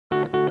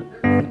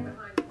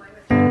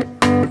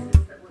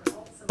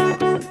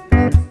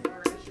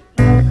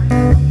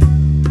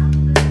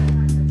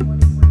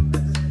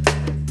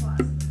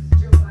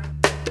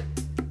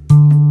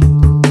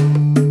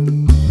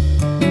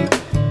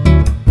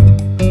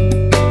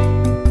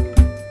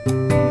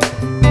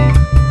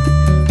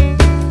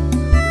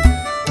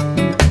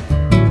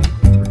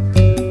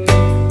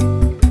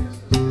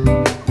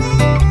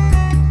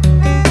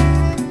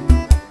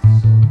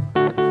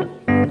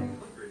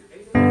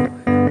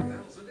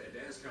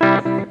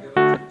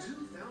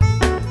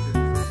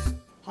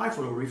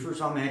for the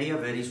reefers. I'm Eddie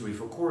of Eddie's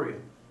Reef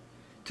Aquarium.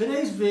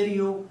 Today's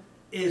video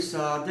is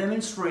a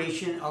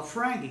demonstration of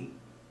fragging.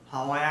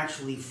 How I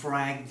actually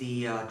fragged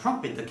the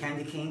Trumpet, the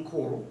Candycane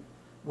coral,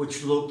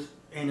 which looked,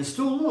 and it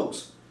still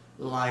looks,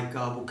 like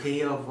a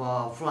bouquet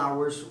of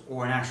flowers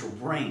or an actual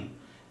brain.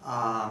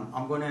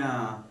 I'm going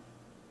to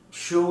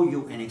show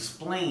you and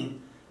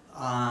explain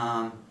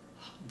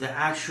the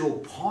actual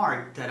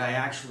part that I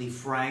actually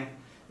fragged,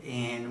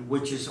 and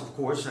which is, of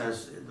course,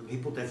 as the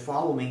people that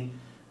follow me,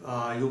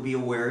 you'll be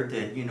aware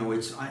that, you know,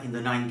 it's in the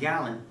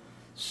 9-gallon.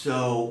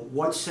 So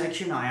what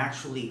section I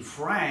actually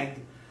fragged,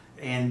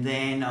 and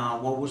then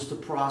what was the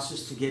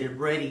process to get it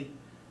ready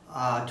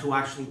to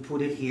actually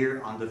put it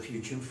here on the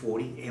Fusion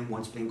 40 and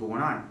what's been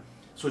going on.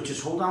 So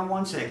just hold on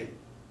one second.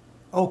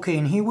 Okay,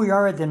 and here we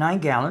are at the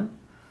 9-gallon.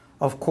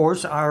 Of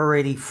course, I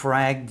already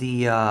fragged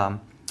the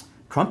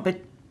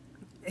Trumpet,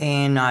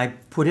 and I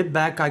put it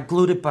back, I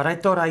glued it, but I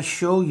thought I'd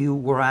show you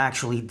where I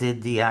actually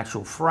did the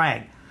actual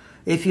frag.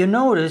 If you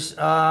notice,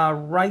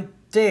 right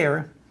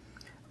there,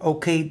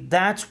 okay,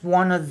 that's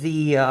one of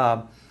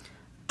the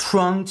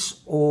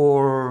trunks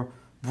or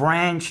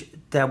branch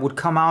that would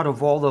come out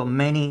of all the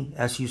many,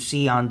 as you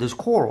see on this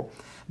coral.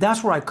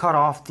 That's where I cut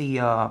off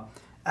the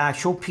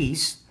actual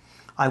piece.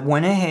 I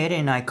went ahead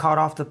and I cut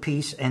off the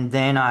piece, and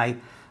then I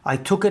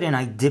took it and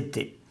I dipped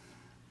it.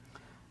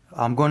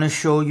 I'm going to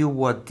show you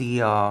what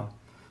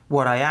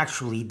I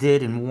actually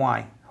did and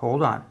why.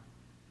 Hold on.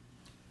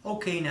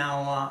 Okay,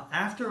 now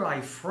after I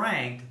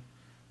fragged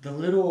the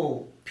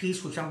little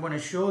piece, which I'm going to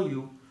show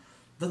you,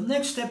 the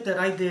next step that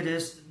I did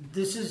is,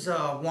 this is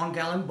a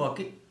 1-gallon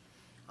bucket.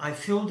 I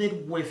filled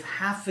it with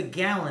half a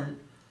gallon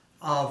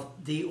of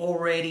the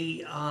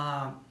already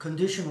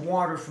conditioned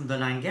water from the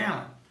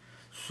 9-gallon.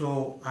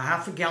 So a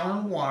half a gallon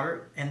of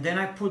water, and then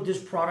I put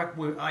this product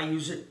where I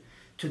use it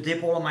to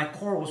dip all of my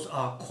corals,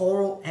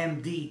 Coral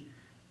MD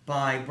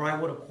by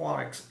Brightwood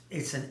Aquatics.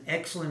 It's an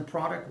excellent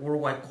product.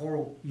 Worldwide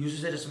Coral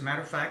uses it, as a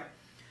matter of fact.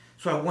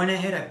 So I went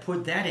ahead, I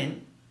put that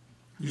in.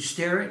 You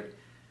stir it,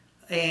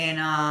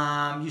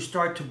 and you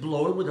start to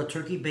blow it with a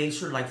turkey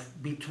baster, like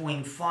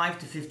between 5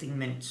 to 15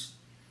 minutes.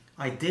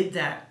 I did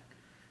that,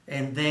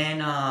 and then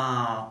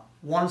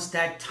once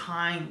that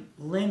time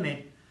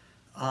limit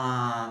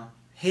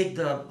hit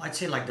the, I'd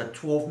say like the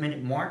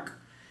 12-minute mark,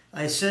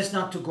 it says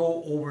not to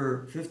go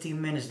over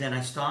 15 minutes, then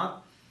I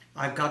stopped.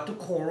 I got the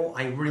coral,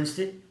 I rinsed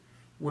it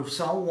with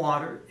salt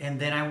water, and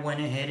then I went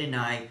ahead and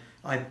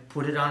I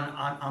put it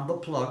on the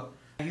plug.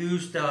 I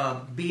used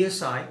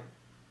BSI,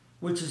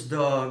 which is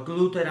the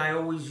glue that I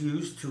always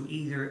use to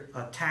either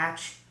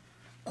attach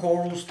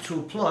corals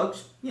to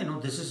plugs. You know,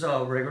 this is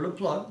a regular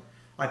plug.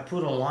 I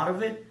put a lot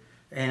of it,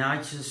 and I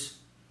just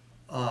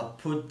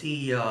put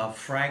the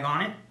frag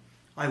on it.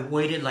 I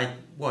waited like,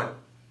 what,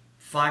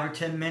 5 or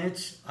 10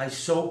 minutes. I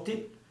soaked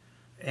it,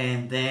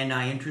 and then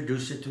I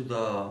introduced it to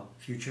the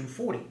Fusion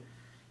 40.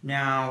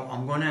 Now,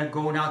 I'm going to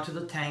go now to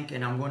the tank,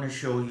 and I'm going to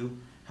show you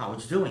how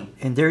it's doing.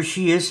 And there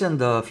she is in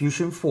the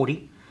Fusion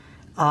 40.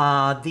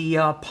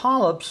 The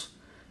polyps,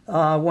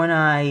 when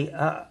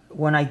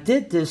I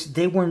did this,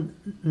 they were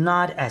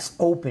not as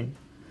open,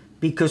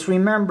 because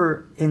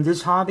remember, in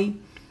this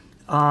hobby,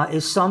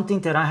 is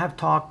something that I have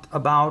talked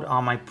about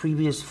on my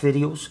previous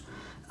videos.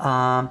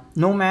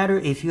 No matter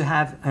if you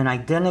have an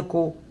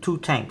identical 2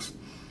 tanks,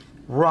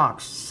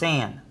 rocks,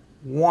 sand,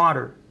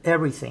 water,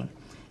 everything,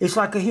 it's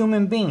like a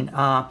human being.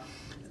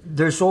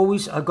 There's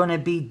always going to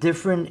be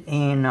different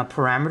in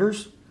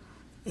parameters.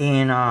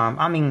 And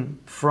I mean,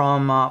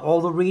 from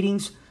all the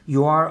readings,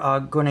 you are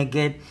going to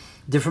get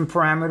different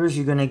parameters.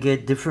 You're going to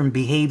get different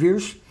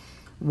behaviors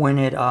when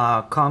it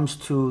comes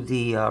to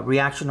the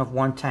reaction of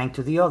one tank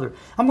to the other.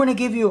 I'm going to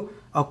give you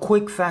a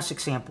quick, fast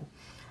example.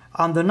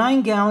 On the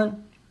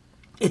 9-gallon,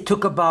 it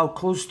took about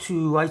close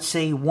to, I'd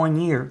say,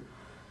 1 year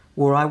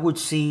where I would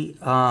see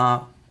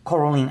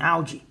coralline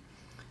algae.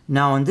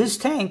 Now in this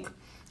tank,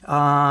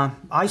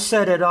 I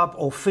set it up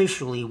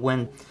officially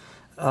when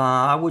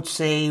I would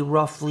say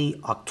roughly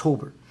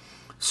October.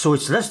 So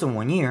it's less than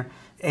 1 year.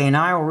 And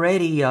I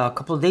already, a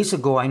couple of days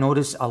ago, I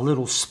noticed a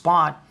little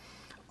spot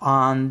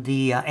on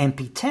the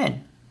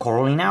MP10,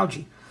 coralline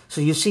algae. So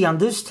you see on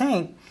this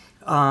tank,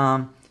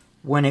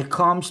 when it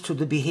comes to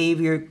the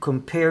behavior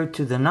compared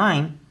to the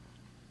 9,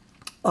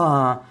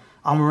 I'm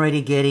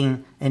already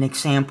getting an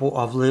example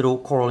of little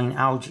coralline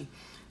algae.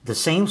 The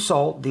same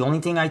salt, the only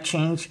thing I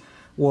changed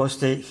was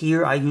that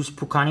here I use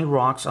Pucani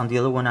rocks, on the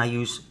other one I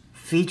use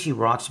Fiji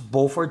rocks,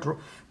 both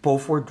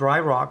were dry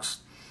rocks,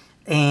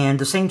 and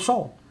the same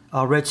salt,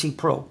 Red Sea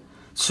Pro.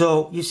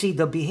 So you see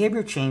the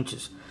behavior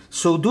changes.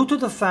 So due to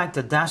the fact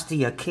that that's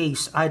the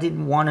case, I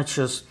didn't want to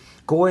just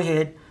go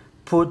ahead,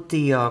 put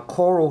the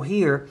coral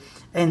here,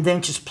 and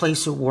then just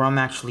place it where I'm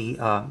actually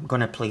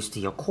going to place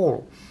the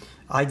coral.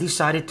 I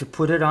decided to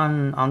put it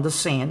on the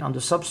sand, on the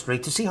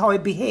substrate, to see how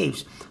it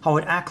behaves, how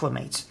it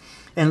acclimates.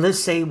 And let's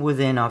say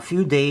within a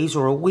few days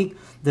or a week,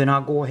 then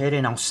I'll go ahead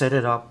and I'll set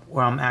it up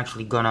where I'm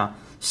actually going to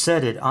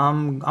set it.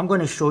 I'm going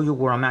to show you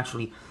where I'm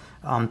actually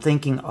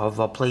thinking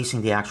of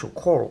placing the actual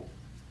coral.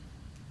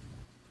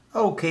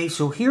 Okay,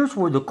 so here's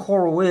where the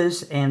coral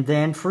is, and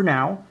then for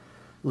now,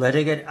 let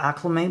it get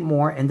acclimate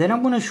more, and then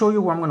I'm going to show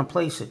you where I'm going to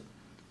place it.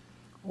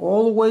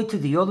 All the way to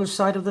the other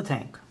side of the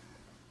tank.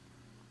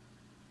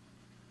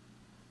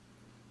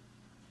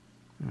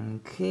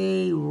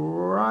 Okay,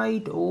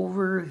 right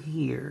over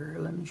here.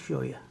 Let me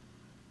show you.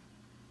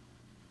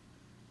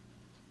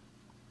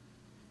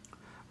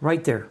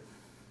 Right there.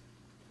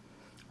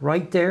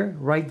 Right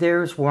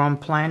there is where I'm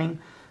planning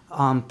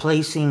on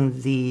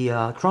placing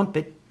the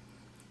trumpet.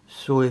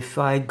 So if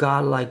I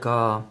got like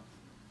a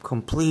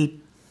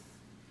complete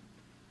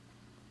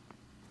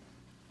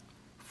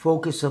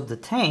focus of the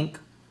tank,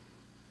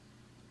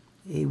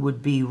 it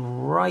would be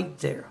right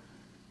there.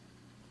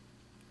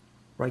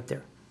 Right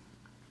there.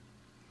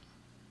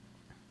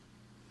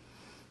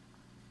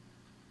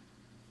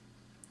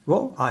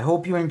 Well, I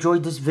hope you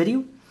enjoyed this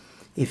video.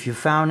 If you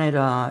found it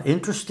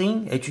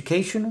interesting,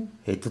 educational,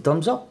 hit the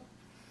thumbs up.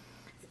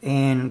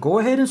 And go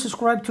ahead and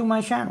subscribe to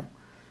my channel.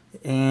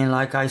 And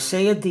like I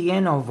say at the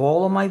end of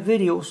all of my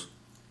videos,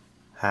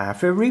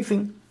 happy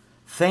reefing.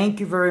 Thank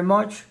you very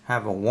much.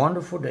 Have a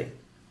wonderful day.